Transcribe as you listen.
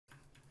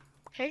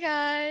Hey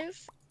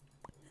guys.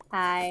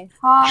 Hi.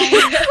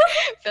 Hi.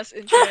 Best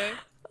intro.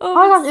 Oh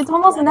my gosh, it's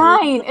almost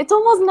 9. It's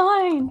almost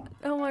 9.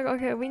 Oh my god,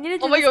 okay, we need to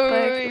do Oh my this god,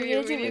 quick. wait, We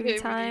need to do movie we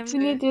time. We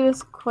need to do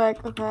this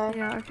quick, okay?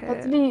 Yeah,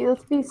 okay.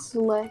 Let's be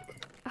slick.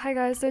 Hi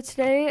guys, so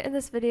today in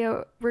this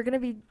video, we're gonna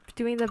be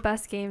doing the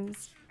best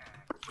games.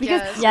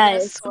 Because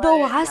Yes. the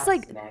last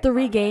like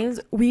 3 games,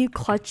 we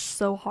clutched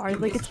so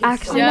hard. Like it's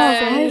actually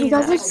Yes. insane. You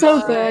guys are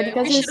so good. You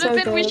guys We are should so have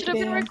been. good. We should have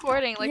been Yeah.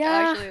 recording. Like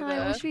Yeah, actually, I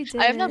though. wish we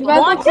I have no did. You guys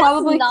Watch will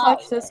probably us not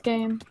clutch this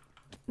game.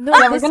 No,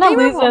 Yeah, we're this gonna game lose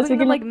we're this. probably We're gonna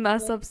gonna like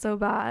mess up so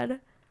bad.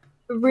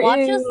 Watch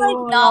us like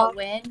Ew. not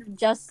win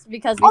just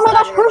because we Oh my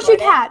gosh, started Hershey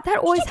recording. Cat! That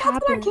always Hershey Cat's in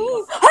our happens.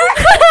 game.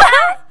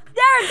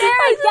 There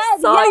I again,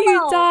 just saw you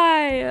yellow.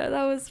 die.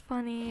 That was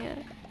funny.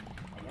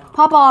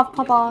 Pop off,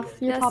 pop off.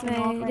 You're Yes, popping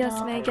off May. right yes,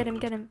 now. May. Get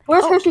him.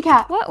 Where's Oh, Hershey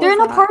Cat? what They're was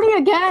in a that? party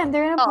again.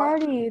 They're in a Oh.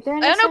 party. They're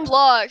in I a have no same-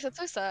 blocks. That's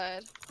so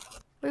sad.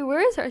 Wait,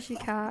 where is Hershey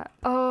Cat?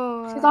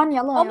 Oh. She's on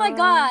yellow. Oh my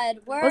god,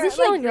 we're Wasn't she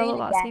like on yellow green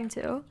last again. game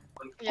too?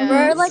 Yeah.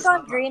 We're like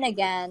on green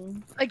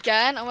again.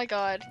 Again? Oh my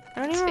god.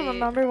 I don't It's even fate.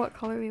 remember what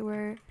color we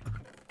were.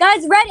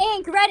 Guys, red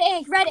ink, red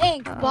ink, red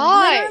ink.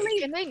 Why? Literally-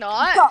 Can they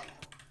not? Go.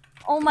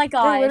 Oh my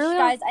gosh, literally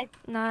guys,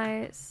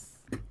 Nice.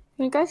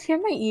 Can you guys hear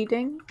my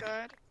eating?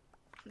 Good.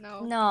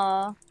 No.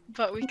 no.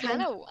 But we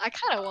kind of. I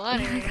kind of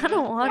want it. I kind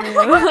of want I'm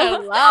not to. gonna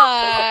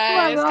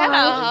lie. It's kind of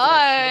God.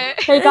 hot.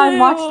 Hey guys,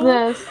 watch Ew.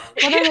 this.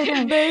 What are they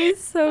doing? They're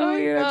so Oh my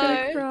weird. I'm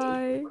gonna God.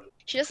 cry.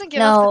 She doesn't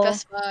give off No. the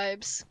best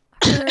vibes.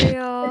 For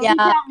real. Yeah. Hershey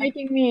Cat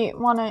making me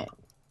wanna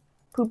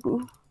poo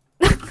poo.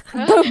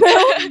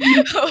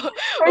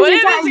 What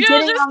did this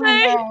girl just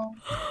say?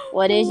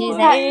 What did you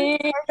What?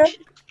 say?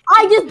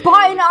 I just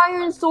bought an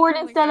iron sword Oh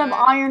my instead of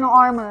God. iron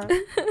armor.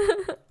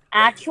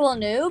 Actual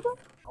noob?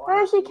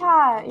 Hershey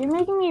Cat, you're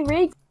making me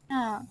rage.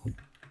 Yeah.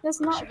 That's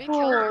not Should we kill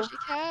cool. Hershey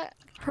Cat?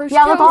 Hershey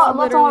Yeah, Cat let's was all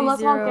literally get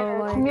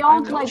zero, it. Can we all,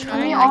 I'm like, trying.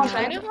 can we I all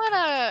kind of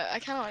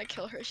wanna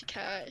kill Hershey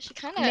Cat. She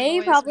kind of.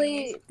 May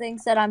probably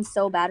thinks that I'm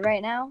so bad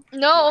right now.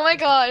 No, oh my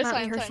god, it's Come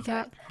at me, fine, Hershey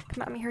fine, Cat.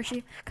 Come at me,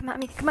 Hershey. Come at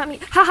me. Come at me.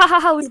 Ha ha ha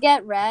ha. Please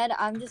get red.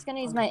 I'm just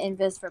gonna use my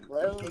invis for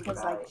blue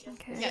because like.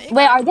 Okay. Yeah,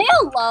 Wait, are they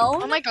Oh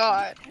alone? my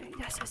god.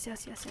 Yes.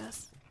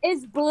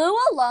 Is blue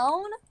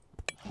alone?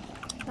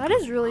 That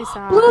is really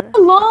sad. Blue's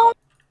alone.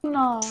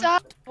 No.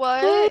 Stop.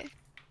 What?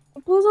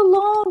 Blue's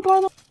alone,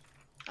 brother.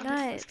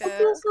 Nice. I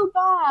feel so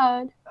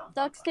bad.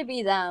 Sucks to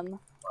be them.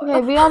 Okay,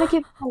 we gotta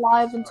keep them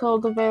alive until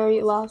the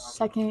very last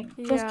second.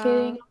 Just Yeah.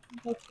 kidding.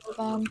 Let's kill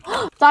them.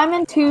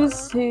 Diamond too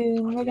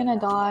soon. We're gonna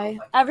die.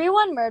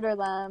 Everyone murder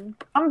them.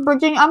 I'm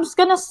just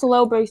gonna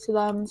slow break to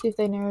them and see if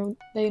they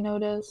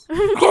notice.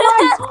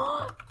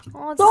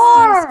 Oh, it's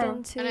Door!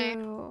 Skin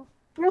too.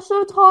 You're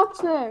so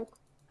toxic.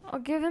 I'll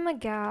give him a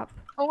gap.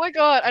 Oh my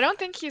god, I don't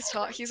think he's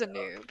he's a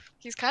noob.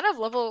 He's kind of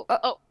level.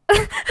 Oh.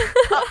 Did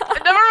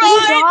Never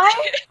you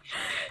mind.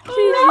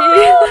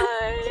 GG.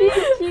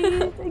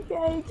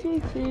 Okay,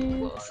 GG.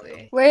 We'll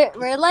see.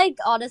 We're like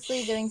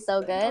honestly doing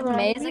so good.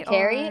 Right. May's a We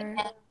carry, are.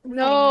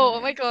 No,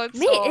 oh my god.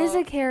 Me is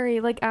a carry,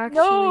 like actually.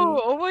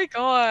 No, oh my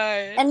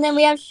god. and then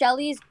we have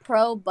Shelly's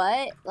pro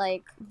butt.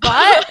 Like,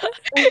 But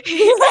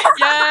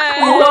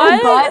yeah.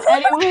 What? No butt,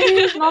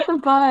 anyways, not the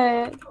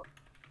butt.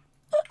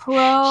 Pro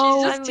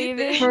She's I'm just too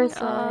leaving. thick.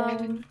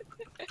 person.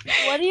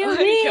 what do you Oh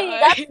my mean?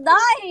 God. That's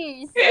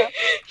nice. Yeah,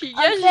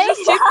 I'm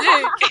she's just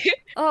too thick.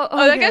 Oh, Oh,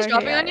 that okay, guy's okay,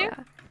 dropping yeah, on you?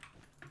 yeah.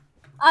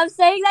 I'm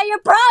saying that you're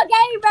pro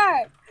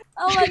gamer.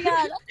 Oh my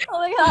god. Oh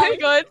my Oh my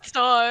god. god,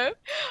 stop.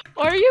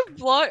 Why are you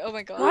blocked? Oh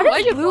my god. Why Why are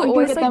does you blue blocked?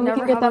 always get like them, we never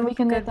can get have them, a we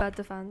can good get them. bad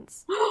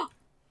defense?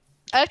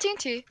 I have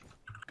TNT.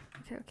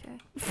 Okay.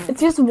 It's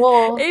just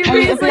wool. I mean,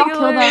 Avery's if we like all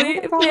kill them,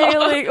 literally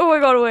failing. Oh my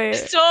god, wait.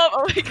 Stop!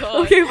 Oh my god.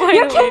 Okay,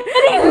 finally.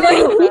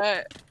 Oh my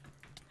god.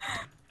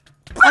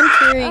 I'm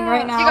cheering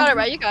right now. You got it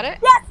right, you got it?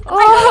 Yes.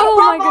 Oh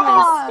my Come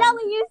on. goodness.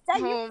 Shelly, you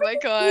said Oh you my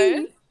freaking god.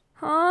 thief.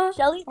 Huh?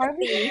 Shelly's Why a are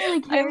we thief. really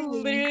I'm carrying?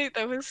 literally,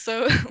 that was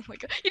so, oh my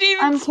god. You didn't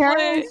even I'm split.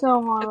 carrying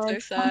so hard.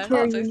 That's so sad. I'm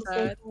That's carrying so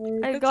sad.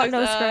 hard. I've That's got so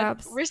no sad.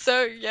 scraps. We're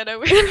so, yeah, no,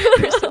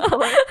 we're so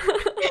poor.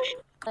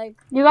 Like,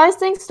 You guys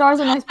think Star's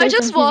a nice person? I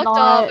just She's walked not.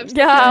 off. I'm so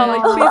Yeah, sad.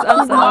 like, No. please She's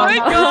unsub. not Oh my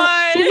nice.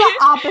 god. She's the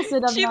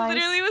opposite of She nice.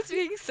 literally was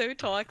being so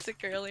toxic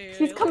earlier.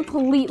 She's like-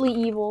 completely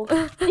evil.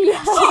 yeah. She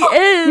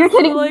is. You're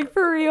kidding. Like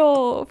for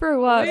real. For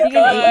what? Oh my Being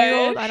an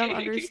 8-year-old? God. I don't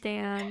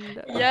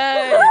understand.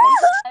 Yes.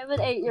 I'm an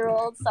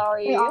 8-year-old.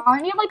 Sorry. Wait,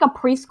 aren't you like a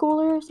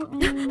preschooler or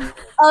something?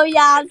 Oh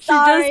yeah, I'm She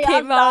sorry. just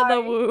came I'm out of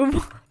sorry. the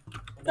womb.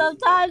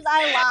 Sometimes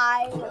I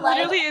lie. Like,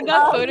 Literally in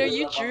that photo,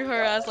 you drew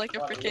her as like a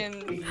freaking.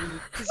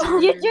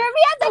 You drew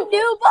me as a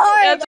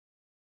newborn. As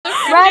a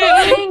Red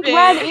freaking ink, thing.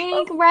 red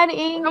ink, red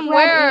ink. From red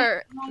where?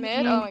 ink.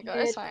 Mid? Oh my god,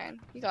 it's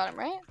fine. You got him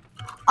right?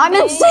 I'm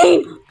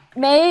insane!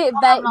 May I'm be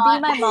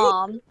not. my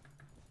mom.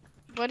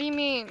 What do you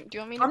mean? Do you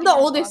want me to I'm be the your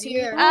oldest mommy?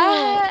 here.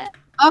 Ah,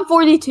 I'm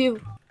 42.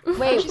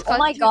 Wait, she's oh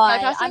my bypassing-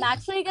 god. bypassing? I'm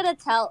actually gonna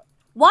tell.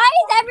 Why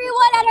is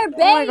everyone at her base?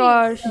 Oh my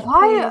gosh.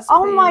 Why? Please,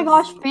 Oh my please.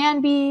 gosh,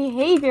 fan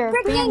behavior.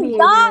 Fan Freaking behavior.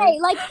 die!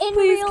 Like in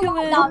Please real kill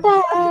life. it. No, What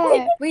the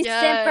heck? we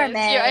yes. simp for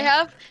May. Here, I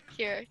have.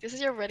 Here, this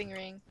is your wedding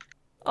ring.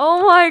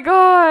 Oh my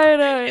god.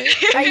 Are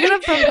you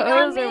gonna Yes.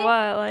 propose or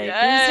what? Like, you're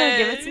just gonna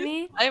give it to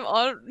me? I'm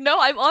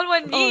on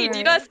one knee. Do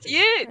you not Alright. see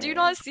it? Do you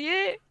not see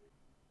it?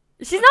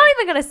 She's not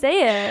even gonna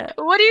say it.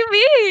 What do you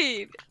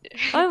mean?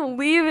 I'm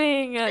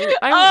leaving.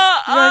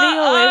 I'm running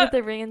away with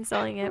the ring and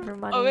selling it for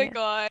money. Oh my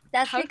god.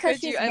 That's How because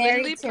could you? she's I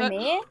married literally to put-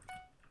 me.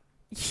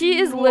 She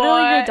is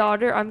literally your What?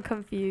 daughter. I'm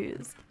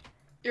confused.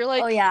 You're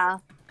like, Oh yeah.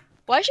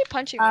 why is she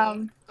punching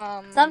me?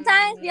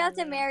 Sometimes we have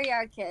to marry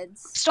our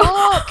kids.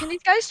 Stop! Can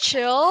these guys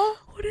chill?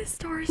 What is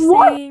Star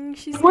What? saying?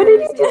 She's What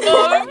did you crazy.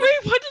 Oh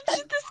wait, what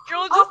did this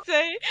girl just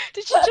say?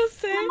 Did she just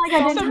say? Oh my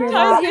God, I didn't hear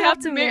Sometimes that. we have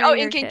to marry. Oh,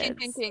 ink. Okay,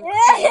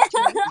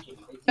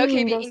 Those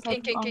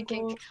ink.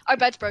 uncles. Our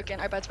bed's broken.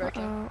 Our bed's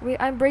broken. Wait,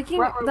 I'm breaking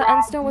the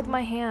end stone with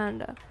my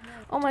hand.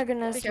 Oh my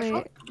goodness, Be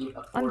careful. wait.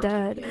 I'm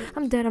dead.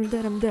 I'm dead.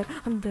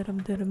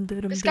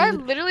 This guy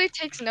literally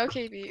takes no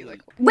KB.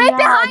 Like, Right Yeah,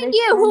 behind they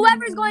you! said-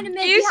 Whoever's going to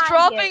make he's behind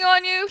dropping you.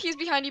 on you. He's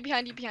behind you.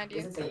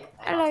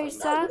 Hello,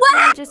 sir. What?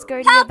 Can I just go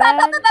to your Help, help,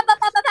 bed? help, help,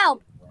 help, help,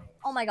 help.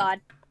 Oh my god.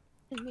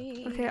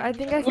 Okay, I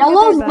think I can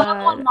Yellow's go to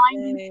level bed.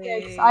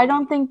 96. I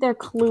don't think they're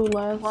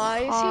clueless. Why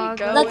is Aw, he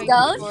go. going? Let's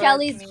go. towards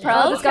Shelly's me? pro.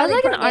 Oh, this guy's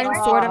like an Shelly iron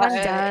Pro sword and I'm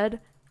gamer. dead.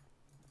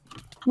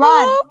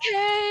 Run! Okay,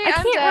 I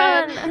I'm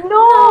can't dead. run.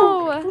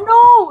 No!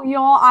 No!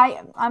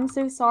 Y'all, I'm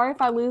so sorry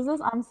if I lose this.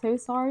 I'm so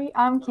sorry.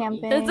 I'm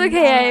camping. It's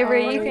okay, I'm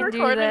Avery. You sorry. can do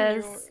Recording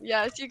this. you.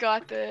 Yes, you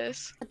got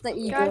this. That's the Guys,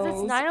 it's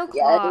Eagles. 9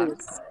 o'clock.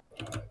 Yes.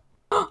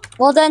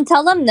 Well then,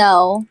 tell them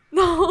no.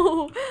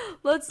 No.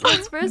 Let's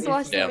first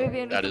watch the Yeah, movie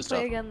and we that can is play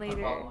tough. again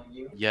later.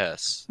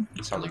 Yes.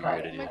 Sounds like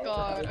a great Oh my idea.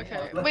 god.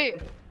 Okay. Wait.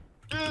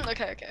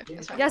 Okay.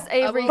 That's fine. Yes, I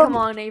Avery. will- Come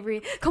on,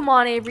 Avery. Come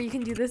on, Avery. You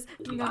can do this.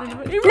 No. Avery, oh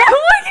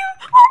my god.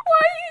 Why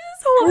are you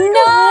just holding No,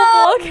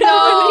 the No.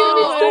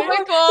 wall? Oh my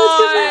This is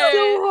god.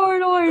 so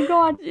hard. Oh my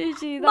god.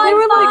 GG. That My was They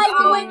were so like, five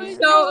fun. wins.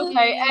 so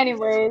okay.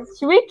 Anyways,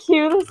 should we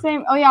cue the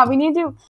same? Oh yeah, we need to.